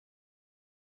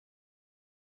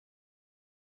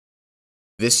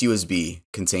This USB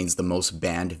contains the most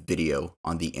banned video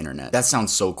on the internet. That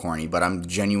sounds so corny, but I'm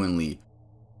genuinely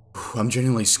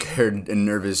scared and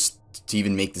nervous to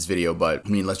even make this video, but I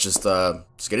mean, let's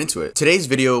get into it. Today's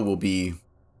video will be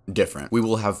different. We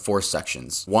will have 4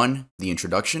 sections. 1, the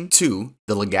introduction. 2,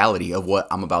 the legality of what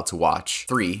I'm about to watch.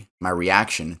 3, my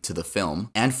reaction to the film.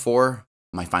 And 4,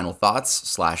 my final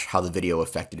thoughts / how the video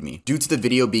affected me. Due to the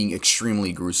video being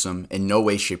extremely gruesome, in no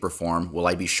way, shape, or form will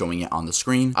I be showing it on the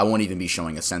screen. I won't even be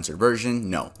showing a censored version.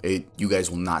 No, you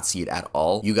guys will not see it at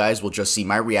all. You guys will just see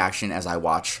my reaction as I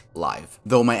watch live.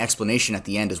 Though my explanation at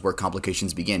the end is where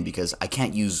complications begin, because I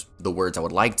can't use the words I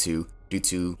would like to due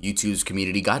to YouTube's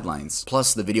community guidelines.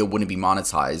 Plus, the video wouldn't be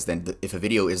monetized, and if a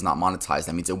video is not monetized,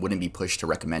 that means it wouldn't be pushed to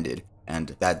recommended.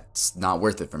 And that's not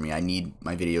worth it for me. I need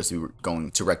my videos to be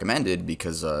going to recommended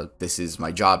because this is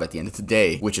my job at the end of the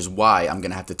day, which is why I'm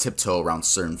gonna have to tiptoe around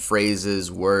certain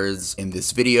phrases, words in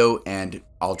this video, and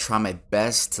I'll try my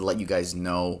best to let you guys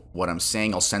know what I'm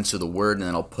saying. I'll censor the word and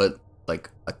then I'll put like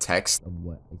a text of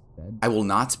what I said. I will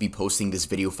not be posting this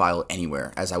video file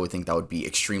anywhere, as I would think that would be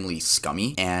extremely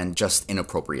scummy and just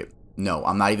inappropriate. No,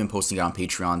 I'm not even posting it on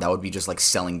Patreon. That would be just like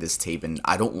selling this tape, and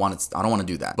I don't want to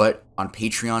do that. But on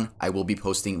Patreon, I will be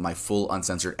posting my full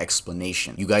uncensored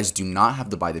explanation. You guys do not have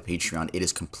to buy the Patreon. It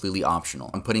is completely optional.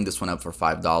 I'm putting this one up for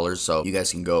 $5, so you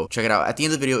guys can go check it out at the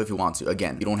end of the video if you want to.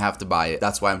 Again, you don't have to buy it.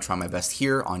 That's why I'm trying my best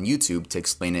here on YouTube to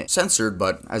explain it censored,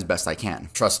 but as best I can.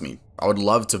 Trust me, I would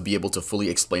love to be able to fully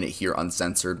explain it here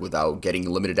uncensored without getting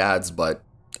limited ads, but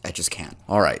I just can't.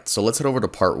 Alright, so let's head over to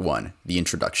part 1, the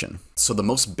introduction. So the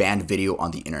most banned video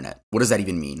on the internet. What does that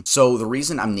even mean? So the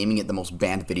reason I'm naming it the most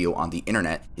banned video on the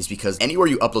internet is because anywhere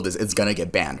you upload this, it's gonna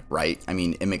get banned, right? I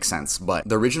mean, it makes sense, but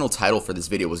the original title for this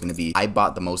video was gonna be, I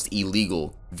bought the most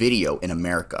illegal video in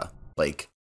America. Like,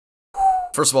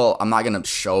 first of all, I'm not gonna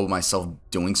show myself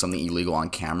doing something illegal on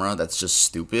camera. That's just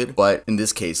stupid. But in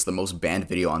this case, the most banned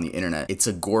video on the internet, it's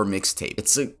a gore mixtape.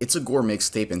 It's a gore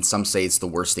mixtape, and some say it's the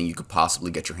worst thing you could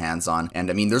possibly get your hands on. And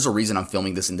I mean, there's a reason I'm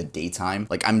filming this in the daytime.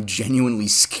 Like, I'm genuinely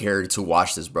scared to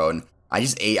watch this, bro. And I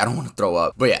just ate. I don't want to throw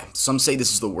up. But yeah, some say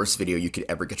this is the worst video you could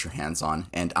ever get your hands on.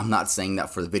 And I'm not saying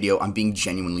that for the video. I'm being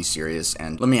genuinely serious.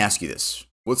 And let me ask you this.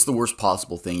 What's the worst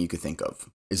possible thing you could think of?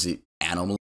 Is it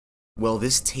animal? Well,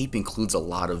 this tape includes a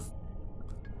lot of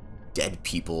dead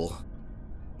people,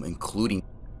 including...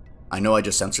 I know I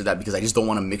just censored that because I just don't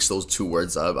want to mix those 2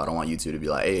 words up. I don't want you two to be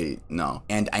like, hey, no.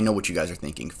 And I know what you guys are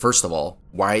thinking. First of all,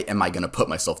 why am I going to put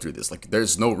myself through this? Like,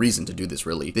 there's no reason to do this,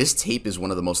 really. This tape is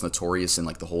one of the most notorious in,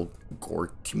 like, the whole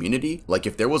gore community. Like,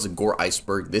 if there was a gore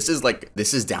iceberg, this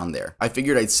is down there. I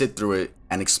figured I'd sit through it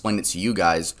and explain it to you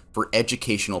guys for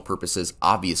educational purposes,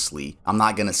 obviously. I'm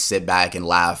not going to sit back and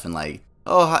laugh and, like,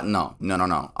 oh, no.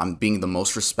 I'm being the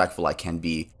most respectful I can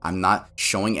be. I'm not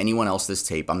showing anyone else this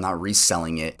tape. I'm not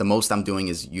reselling it. The most I'm doing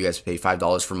is you guys pay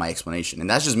 $5 for my explanation. And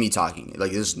that's just me talking.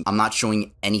 Like, I'm not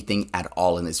showing anything at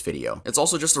all in this video. It's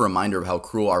also just a reminder of how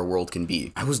cruel our world can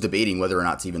be. I was debating whether or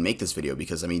not to even make this video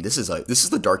because, I mean, this is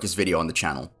the darkest video on the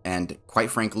channel. And quite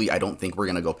frankly, I don't think we're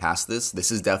going to go past this.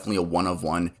 This is definitely a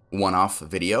one-off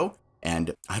video.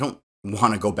 And I don't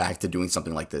want to go back to doing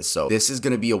something like this. So this is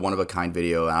going to be a one-of-a-kind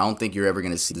video, and I don't think you're ever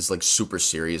going to see this like super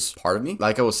serious part of me.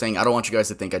 Like I was saying, I don't want you guys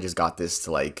to think I just got this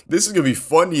to like, this is going to be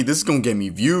funny, this is going to get me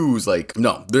views. Like,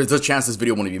 no, there's a chance this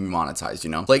video won't even be monetized, you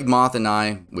know? Plagued Moth and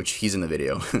I, which he's in the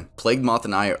video, Plagued Moth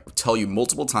and I tell you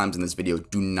multiple times in this video,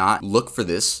 do not look for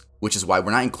this, which is why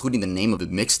we're not including the name of the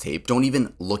mixtape. Don't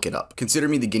even look it up. Consider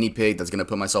me the guinea pig that's going to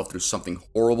put myself through something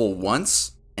horrible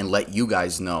once and let you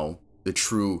guys know the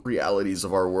true realities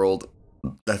of our world.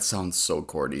 That sounds so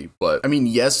corny, but I mean,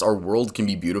 yes, our world can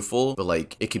be beautiful, but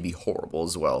like, it could be horrible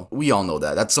as well. We all know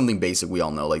that. That's something basic we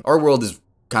all know. Like, our world is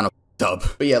kind of up.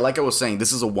 But yeah, like I was saying,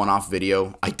 this is a one-off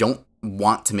video. I don't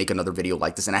want to make another video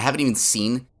like this, and I haven't even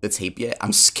seen the tape yet.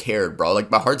 I'm scared, bro.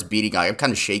 Like, my heart's beating. I'm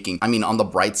kind of shaking. I mean, on the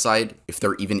bright side, if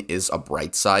there even is a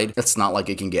bright side, it's not like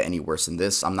it can get any worse than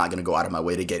this. I'm not gonna go out of my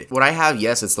way to get it. What I have,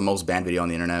 yes, it's the most banned video on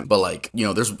the internet, but like, you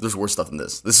know, there's worse stuff than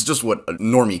this. This is just what a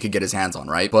normie could get his hands on,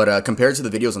 right? But compared to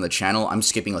the videos on the channel, I'm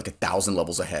skipping like 1,000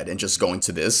 levels ahead and just going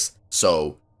to this.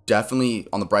 So definitely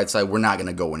on the bright side, we're not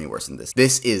gonna go any worse than this.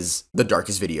 This is the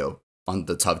darkest video on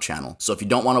the Tub channel. So if you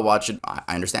don't want to watch it, I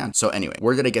understand. So anyway,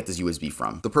 where did I get this USB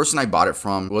from? The person I bought it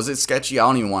from, was it sketchy? I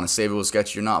don't even want to say if it was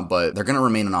sketchy or not, but they're going to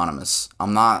remain anonymous.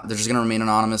 They're just going to remain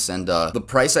anonymous, and the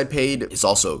price I paid is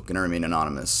also going to remain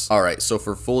anonymous. All right, so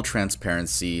for full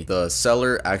transparency, the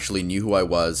seller actually knew who I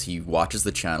was. He watches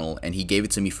the channel, and he gave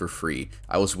it to me for free.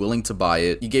 I was willing to buy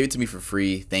it. He gave it to me for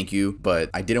free, thank you, but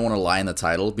I didn't want to lie in the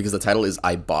title because the title is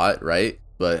I bought, right?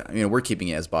 But, you know, we're keeping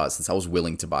it as bought since I was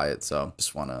willing to buy it, so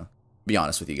just want to Be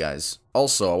honest with you guys.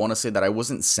 Also, I want to say that I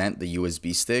wasn't sent the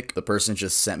USB stick. The person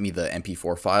just sent me the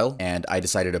MP4 file, and I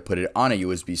decided to put it on a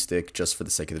USB stick just for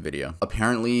the sake of the video.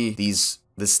 Apparently,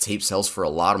 this tape sells for a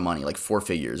lot of money, like 4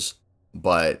 figures,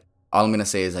 but all I'm going to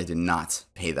say is I did not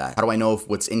pay that. How do I know if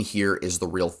what's in here is the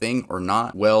real thing or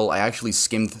not? Well, I actually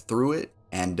skimmed through it,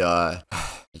 and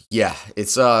yeah,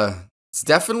 it's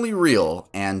definitely real,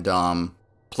 and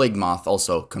Plague Moth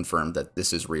also confirmed that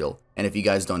this is real. And if you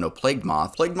guys don't know Plague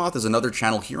Moth is another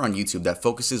channel here on YouTube that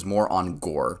focuses more on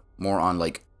gore, more on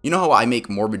like, you know how I make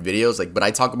morbid videos, like, but I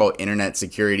talk about internet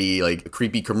security, like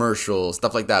creepy commercials,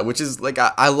 stuff like that, which is like,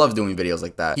 I love doing videos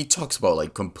like that. He talks about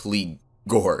like complete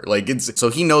gore, like so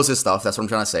he knows his stuff, that's what I'm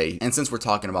trying to say. And since we're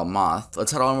talking about Moth,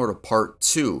 let's head on over to part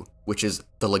 2, which is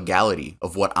the legality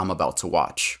of what I'm about to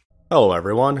watch. Hello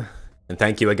everyone, and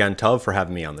thank you again, Tov, for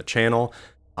having me on the channel.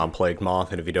 I'm Plague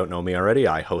Moth, and if you don't know me already,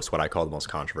 I host what I call the most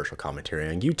controversial commentary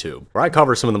on YouTube, where I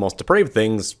cover some of the most depraved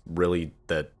things, really,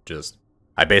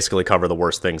 I basically cover the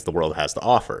worst things the world has to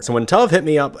offer. So when Tov hit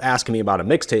me up asking me about a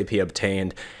mixtape he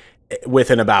obtained,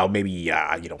 within about maybe,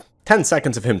 10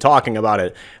 seconds of him talking about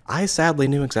it, I sadly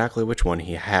knew exactly which one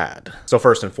he had. So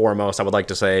first and foremost, I would like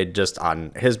to say, just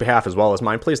on his behalf as well as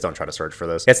mine, please don't try to search for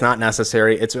this. It's not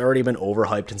necessary. It's already been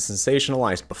overhyped and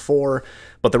sensationalized before,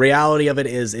 but the reality of it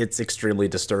is it's extremely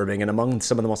disturbing, and among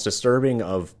some of the most disturbing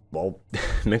of, well,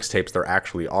 mixtapes there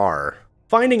actually are.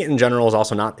 Finding it in general is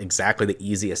also not exactly the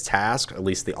easiest task, at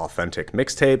least the authentic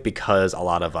mixtape, because a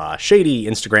lot of shady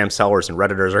Instagram sellers and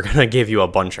Redditors are going to give you a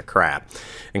bunch of crap,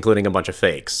 including a bunch of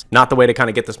fakes. Not the way to kind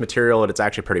of get this material, and it's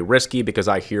actually pretty risky because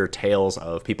I hear tales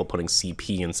of people putting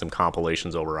CP in some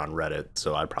compilations over on Reddit,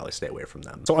 so I'd probably stay away from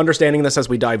them. So understanding this as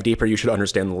we dive deeper, you should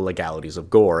understand the legalities of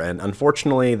gore, and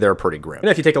unfortunately, they're pretty grim. And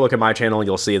if you take a look at my channel,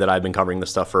 you'll see that I've been covering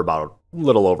this stuff for about a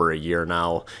little over a year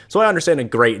now, so I understand a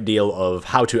great deal of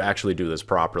how to actually do this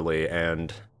properly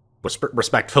and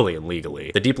respectfully and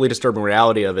legally. The deeply disturbing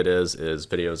reality of it is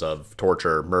videos of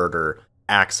torture, murder,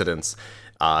 accidents,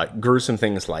 gruesome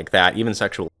things like that, even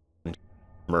sexual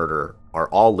murder are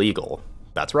all legal.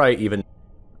 That's right, even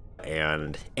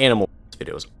and animal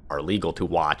videos are legal to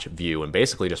watch, view, and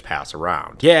basically just pass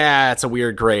around. Yeah, it's a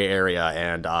weird gray area,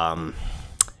 and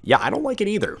yeah, I don't like it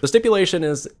either. The stipulation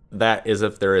is that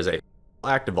if there is a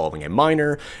act involving a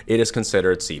minor, it is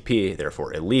considered CP,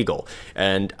 therefore illegal.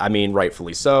 And I mean,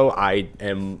 rightfully so. I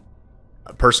am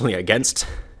personally against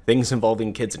things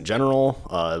involving kids in general,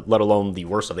 let alone the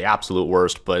worst of the absolute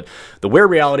worst, but the weird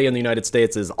reality in the United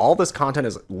States is all this content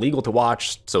is legal to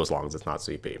watch, so as long as it's not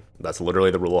CP. That's literally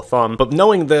the rule of thumb. But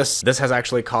knowing this has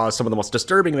actually caused some of the most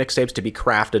disturbing mixtapes to be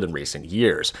crafted in recent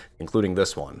years, including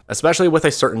this one, especially with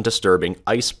a certain disturbing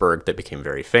iceberg that became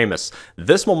very famous.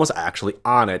 This one was actually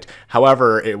on it,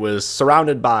 however, it was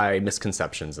surrounded by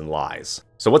misconceptions and lies.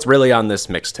 So what's really on this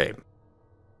mixtape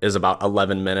is about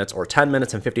 11 minutes or 10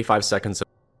 minutes and 55 seconds of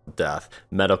death,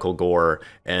 medical gore,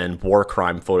 and war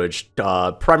crime footage,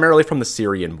 primarily from the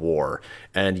Syrian war.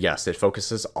 And yes, it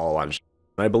focuses all on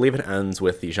I believe it ends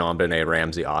with the Jean-Benet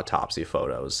Ramsey autopsy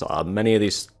photos. Many of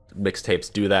these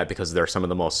mixtapes do that because they're some of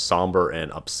the most somber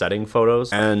and upsetting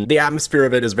photos. And the atmosphere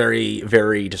of it is very,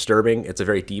 very disturbing. It's a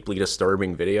very deeply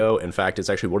disturbing video. In fact, it's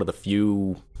actually one of the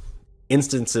few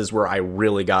instances where I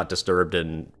really got disturbed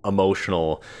and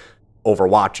emotional over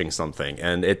watching something,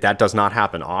 and that does not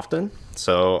happen often.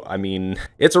 So, I mean,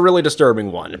 it's a really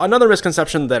disturbing one. Another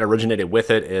misconception that originated with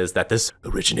it is that this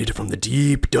originated from the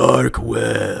deep, dark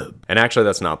web. And actually,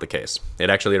 that's not the case.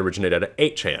 It actually originated at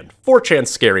 8chan,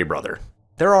 4chan's scary brother.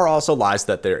 There are also lies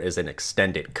that there is an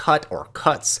extended cut or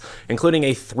cuts, including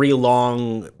a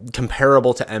 3-long,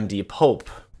 comparable to MD Pope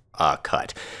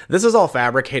cut. This is all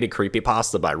fabricated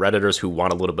creepypasta by Redditors who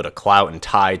want a little bit of clout and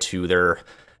tie to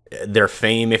their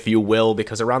fame, if you will,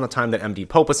 because around the time that MD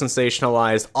Pope was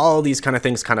sensationalized, all these kind of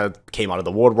things kind of came out of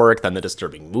the woodwork, then the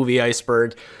disturbing movie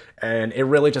iceberg, and it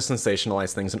really just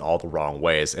sensationalized things in all the wrong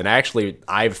ways. And actually,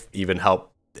 I've even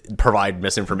helped provide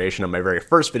misinformation on my very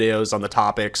first videos on the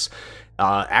topics,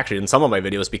 actually in some of my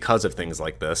videos because of things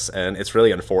like this, and it's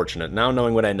really unfortunate. Now,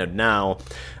 knowing what I know now,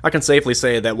 I can safely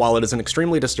say that while it is an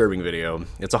extremely disturbing video,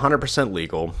 it's 100%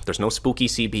 legal. There's no spooky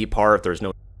CP part, there's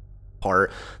no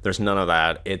part, there's none of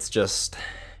that. It's just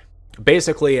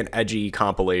basically an edgy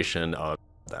compilation of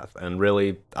death, and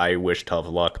really I wish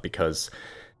Tov luck, because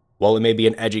while it may be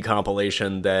an edgy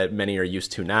compilation that many are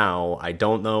used to now, I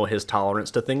don't know his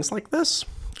tolerance to things like this,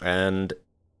 and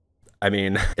I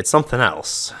mean, it's something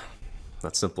else.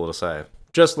 That's simple to say.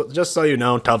 Just so you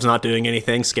know, Tuv's not doing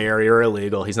anything scary or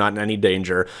illegal. He's not in any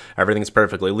danger. Everything's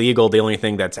perfectly legal. The only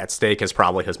thing that's at stake is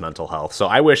probably his mental health. So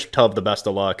I wish Tuv the best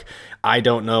of luck. I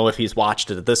don't know if he's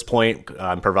watched it at this point.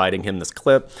 I'm providing him this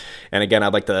clip. And again,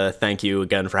 I'd like to thank you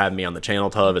again for having me on the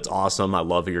channel, Tuv. It's awesome. I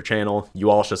love your channel. You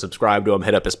all should subscribe to him,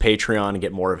 hit up his Patreon and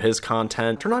get more of his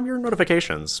content. Turn on your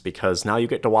notifications because now you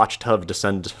get to watch Tuv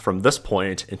descend from this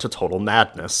point into total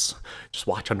madness. Just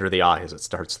watch under the eyes. It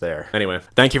starts there. Anyway,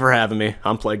 thank you for having me.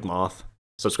 I'm Plagued Moth.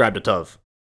 Subscribe to Tuv.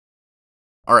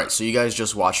 Alright, so you guys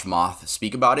just watched Moth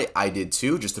speak about it. I did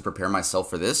too, just to prepare myself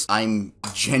for this. I'm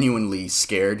genuinely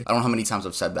scared. I don't know how many times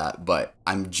I've said that, but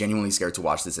I'm genuinely scared to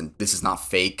watch this, and this is not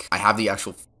fake. I have the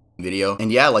actual video.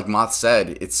 And yeah, like Moth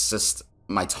said, it's just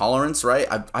my tolerance, right?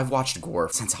 I've watched gore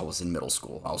since I was in middle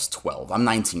school. I was 12. I'm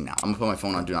 19 now. I'm gonna put my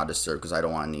phone on Do Not Disturb because I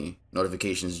don't want any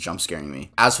notifications jump scaring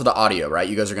me. As for the audio, right?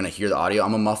 You guys are gonna hear the audio.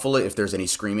 I'm gonna muffle it if there's any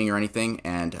screaming or anything,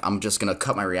 and I'm just gonna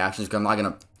cut my reactions because I'm not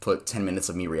gonna put 10 minutes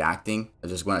of me reacting. I'm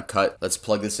just gonna cut. Let's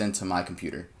plug this into my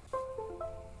computer.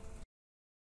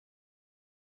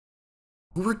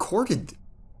 Who recorded?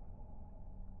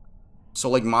 So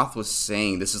like Moth was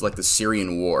saying, this is like the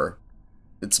Syrian war.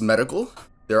 It's medical.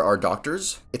 There are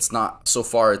doctors. It's not, so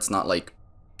far, it's not like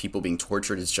people being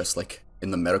tortured. It's just like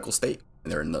in the medical state.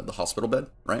 And they're in the hospital bed,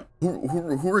 right?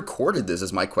 Who recorded this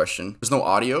is my question. There's no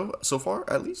audio so far,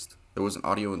 at least. There wasn't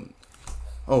audio in...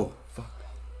 Oh, fuck.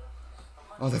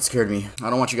 Oh, that scared me. I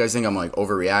don't want you guys to think I'm like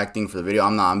overreacting for the video.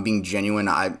 I'm not. I'm being genuine.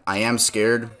 I am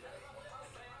scared.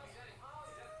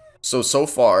 So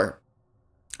far,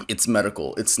 it's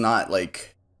medical. It's not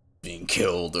like being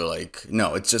killed or like...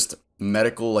 No, it's just...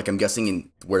 medical, like I'm guessing in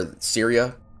where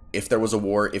Syria, if there was a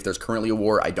war, if there's currently a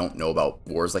war, I don't know about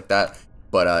wars like that,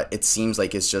 but it seems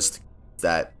like it's just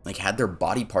that like had their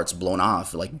body parts blown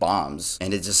off like bombs,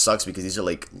 and it just sucks because these are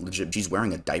like legit. She's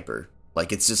wearing a diaper.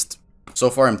 Like it's just so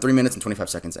far I'm 3 minutes and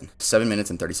 25 seconds in, 7 minutes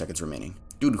and 30 seconds remaining.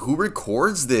 Dude, who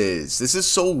records this? This is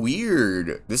so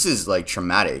weird. This is like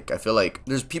traumatic. I feel like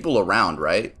there's people around,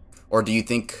 right? Or do you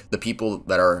think the people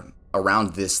that are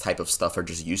around this type of stuff are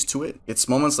just used to it? It's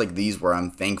moments like these where I'm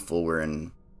thankful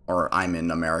I'm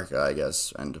in America, I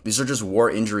guess. And these are just war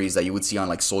injuries that you would see on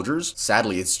like soldiers.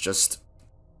 Sadly, it's just,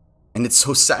 and it's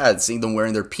so sad seeing them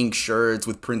wearing their pink shirts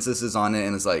with princesses on it,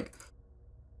 and it's like,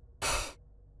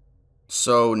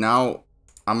 so now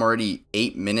I'm already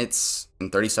 8 minutes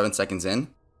and 37 seconds in,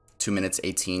 2 minutes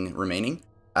 18 remaining.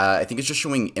 I think it's just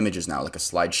showing images now, like a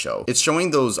slideshow. It's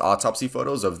showing those autopsy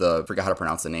photos of the, I forgot how to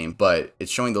pronounce the name, but it's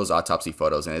showing those autopsy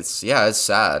photos, and it's, yeah, it's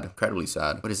sad, incredibly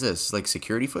sad. What is this, like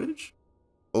security footage?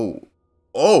 Oh,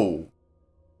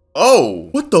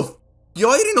 what the, yo,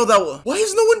 I didn't know that. Why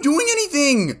is no one doing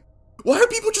anything? Why are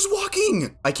people just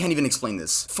walking? I can't even explain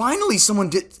this. Finally, someone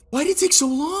did. Why did it take so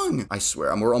long? I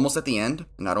swear, we're almost at the end,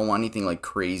 and I don't want anything like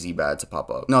crazy bad to pop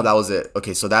up. No, that was it.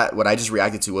 Okay, so that, what I just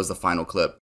reacted to was the final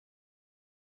clip.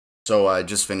 So I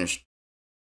just finished.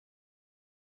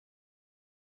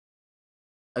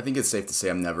 I think it's safe to say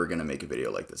I'm never gonna make a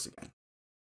video like this again.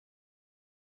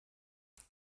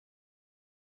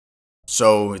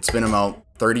 So it's been about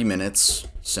 30 minutes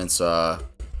since I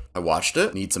watched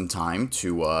it. Need some time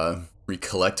to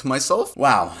recollect myself.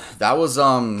 Wow, that was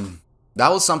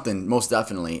something, most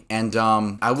definitely. And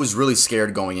I was really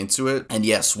scared going into it. And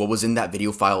yes, what was in that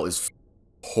video file is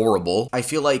horrible. I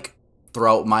feel like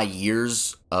throughout my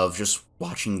years of just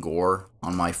watching gore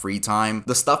on my free time,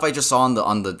 the stuff I just saw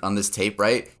on this tape,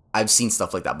 right? I've seen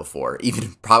stuff like that before,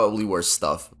 even probably worse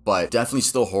stuff, but definitely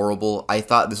still horrible. I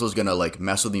thought this was gonna like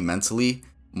mess with me mentally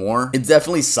more. It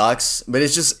definitely sucks, but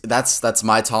it's just, that's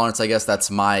my tolerance, I guess. That's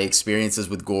my experiences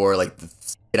with gore, like the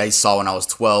shit I saw when I was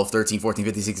 12, 13, 14,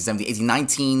 15, 16, 17, 18,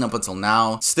 19, up until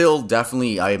now. Still,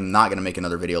 definitely, I am not gonna make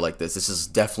another video like this. This is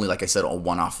definitely, like I said, a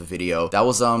one-off video. That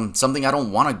was something I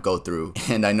don't want to go through.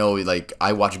 And I know, like,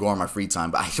 I watch gore on my free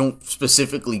time, but I don't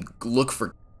specifically look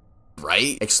for,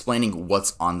 right? Explaining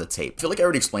what's on the tape. I feel like I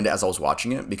already explained it as I was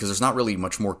watching it because there's not really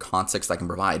much more context I can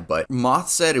provide, but Moth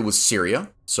said it was Syria,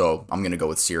 so I'm gonna go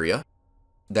with Syria,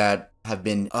 that have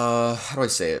been, how do I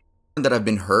say it? That have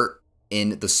been hurt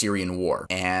in the Syrian war.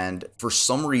 And for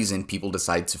some reason, people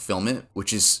decide to film it,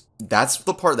 which is, that's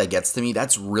the part that gets to me.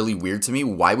 That's really weird to me.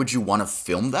 Why would you want to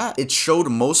film that? It showed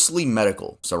mostly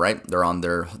medical. So, right, they're on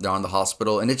the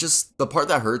hospital, and it just, the part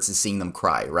that hurts is seeing them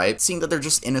cry, right? Seeing that they're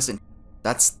just innocent.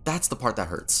 That's the part that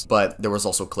hurts. But there was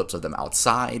also clips of them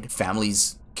outside,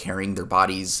 families carrying their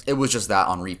bodies. It was just that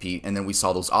on repeat. And then we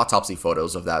saw those autopsy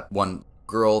photos of that one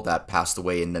girl that passed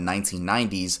away in the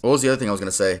 1990s. What was the other thing I was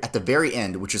gonna say? At the very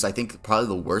end, which is I think probably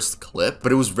the worst clip,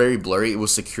 but it was very blurry. It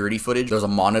was security footage. There's a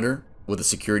monitor with a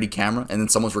security camera, and then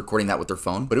someone's recording that with their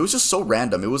phone. But it was just so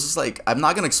random. It was just like, I'm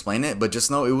not gonna explain it, but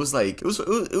just know it was like, it was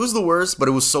the worst, but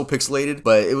it was so pixelated.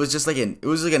 But it was just like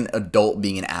an adult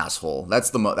being an asshole.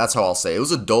 That's how I'll say it.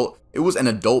 It was an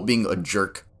adult being a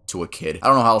jerk to a kid. I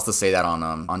don't know how else to say that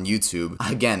on YouTube.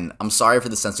 Again, I'm sorry for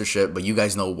the censorship, but you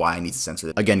guys know why I need to censor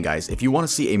it. Again, guys, if you want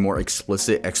to see a more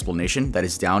explicit explanation, that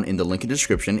is down in the link in the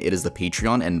description. It is the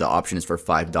Patreon, and the option is for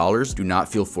 $5. Do not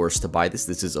feel forced to buy this.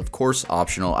 This is, of course,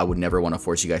 optional. I would never want to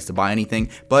force you guys to buy anything,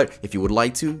 but if you would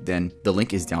like to, then the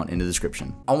link is down in the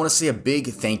description. I want to say a big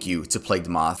thank you to Plagued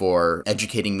Moth for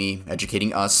educating me,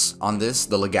 educating us on this,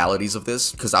 the legalities of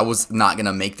this, because I was not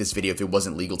gonna make this video if it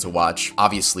wasn't legal to watch.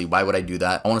 Obviously, why would I do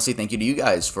that? I want to say thank you to you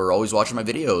guys for always watching my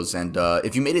videos, and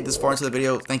if you made it this far into the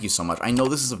video, thank you so much. I know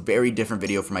this is a very different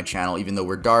video for my channel, even though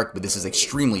we're dark, but this is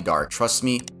extremely dark. Trust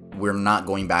me, we're not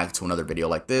going back to another video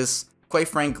like this. Quite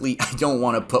frankly, I don't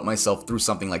want to put myself through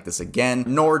something like this again,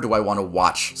 nor do I want to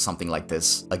watch something like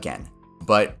this again.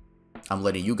 But I'm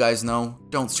letting you guys know,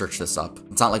 don't search this up.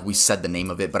 It's not like we said the name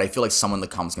of it, but I feel like someone in the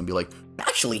comments gonna be like,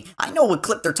 actually, I know what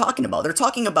clip they're talking about. They're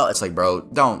talking about, it's like, bro,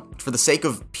 don't. For the sake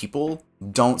of people,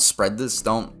 don't spread this.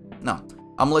 No.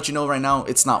 I'm gonna let you know right now,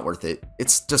 it's not worth it.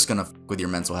 It's just gonna f with your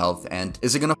mental health, and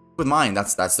is it gonna f with mine?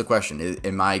 That's the question.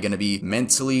 Am I gonna be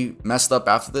mentally messed up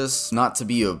after this? Not to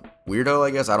be a weirdo,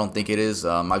 I guess. I don't think it is.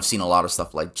 I've seen a lot of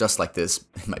stuff just like this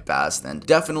in my past, and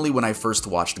definitely when I first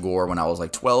watched gore when I was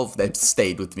like 12, that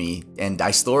stayed with me, and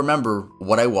I still remember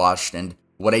what I watched and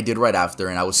what I did right after,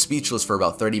 and I was speechless for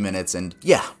about 30 minutes, and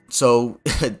yeah, so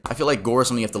I feel like gore is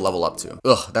something you have to level up to.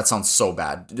 Ugh, that sounds so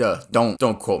bad.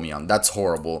 Don't quote me on, that's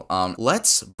horrible.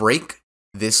 Let's break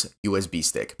this USB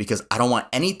stick, because I don't want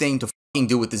anything to fucking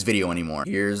do with this video anymore.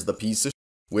 Here's the piece of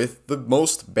with the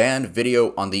most banned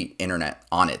video on the internet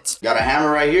on it. Got a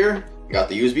hammer right here, got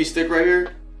the USB stick right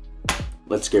here.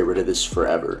 Let's get rid of this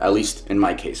forever, at least in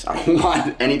my case. I don't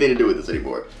want anything to do with this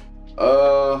anymore.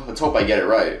 Let's hope I get it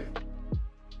right.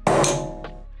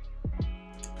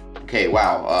 Okay,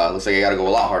 wow, looks like I gotta go a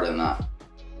lot harder than that.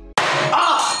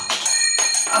 Ah!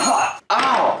 Ah!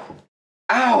 Ow!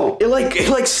 Ow! It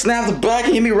like snapped back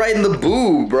and hit me right in the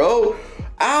boob, bro.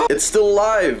 Ow! It's still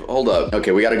alive. Hold up.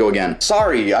 Okay, we gotta go again.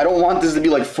 Sorry, I don't want this to be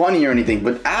like funny or anything,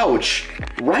 but ouch!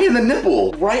 Right in the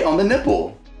nipple. Right on the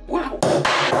nipple. Wow.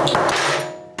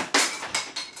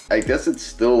 I guess it's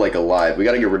still like alive. We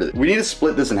gotta get rid of it. We need to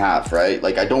split this in half, right?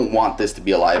 Like, I don't want this to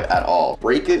be alive at all.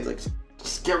 Break it, like,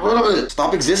 just get rid of it.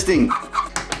 Stop existing.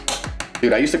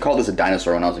 Dude, I used to call this a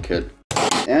dinosaur when I was a kid.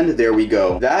 And there we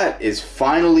go. That is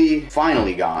finally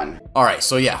gone. All right,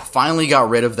 so yeah, finally got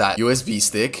rid of that USB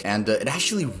stick, and it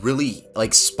actually really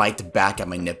like spiked back at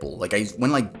my nipple. Like I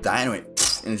went like that and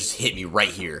it just hit me right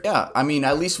here. Yeah, I mean,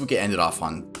 at least we could end it off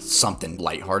on something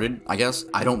lighthearted, I guess.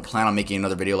 I don't plan on making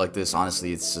another video like this.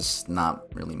 Honestly, it's just not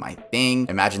really my thing.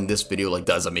 Imagine this video like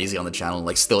does amazing on the channel.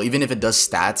 Like still, even if it does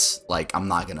stats, like I'm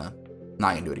not gonna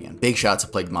do it again. Big shout out to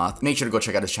Plagued Moth. Make sure to go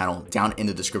check out his channel down in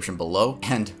the description below,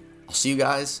 and I'll see you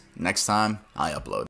guys next time I upload.